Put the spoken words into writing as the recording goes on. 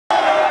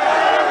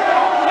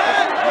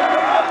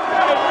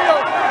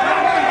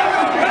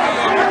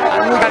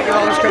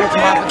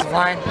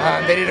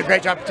they did a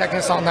great job protecting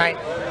us all night,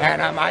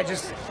 and I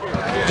just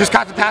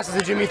caught the passes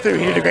that Jimmy threw.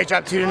 He did a great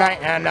job too tonight,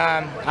 and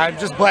I'm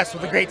just blessed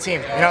with a great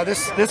team. You know,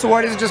 this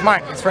award isn't just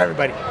mine; it's for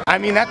everybody. I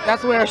mean,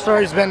 that's the way our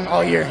story's been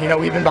all year. You know,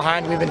 we've been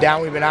behind, we've been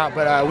down, we've been out,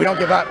 but we don't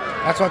give up.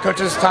 That's when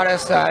coaches taught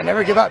us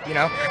never give up. You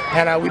know,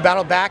 and we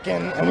battled back,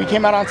 and we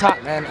came out on top.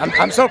 And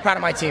I'm so proud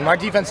of my team. Our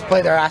defense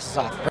played their asses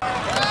off.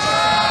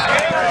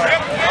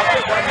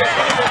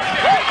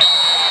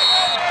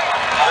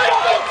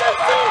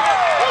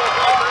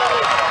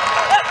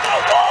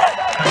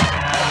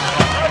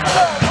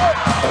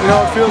 You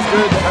know, it feels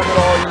good to have it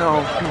all, you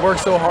know, we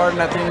worked so hard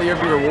and at the end of the year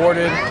be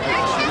rewarded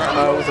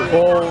with a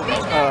bowl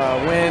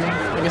win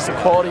against a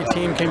quality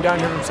team, came down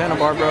here from Santa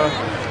Barbara.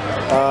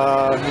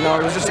 You know,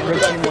 it was just a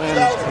great team win.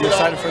 I'm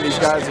excited for these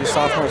guys, these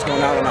sophomores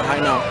going out on a high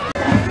note.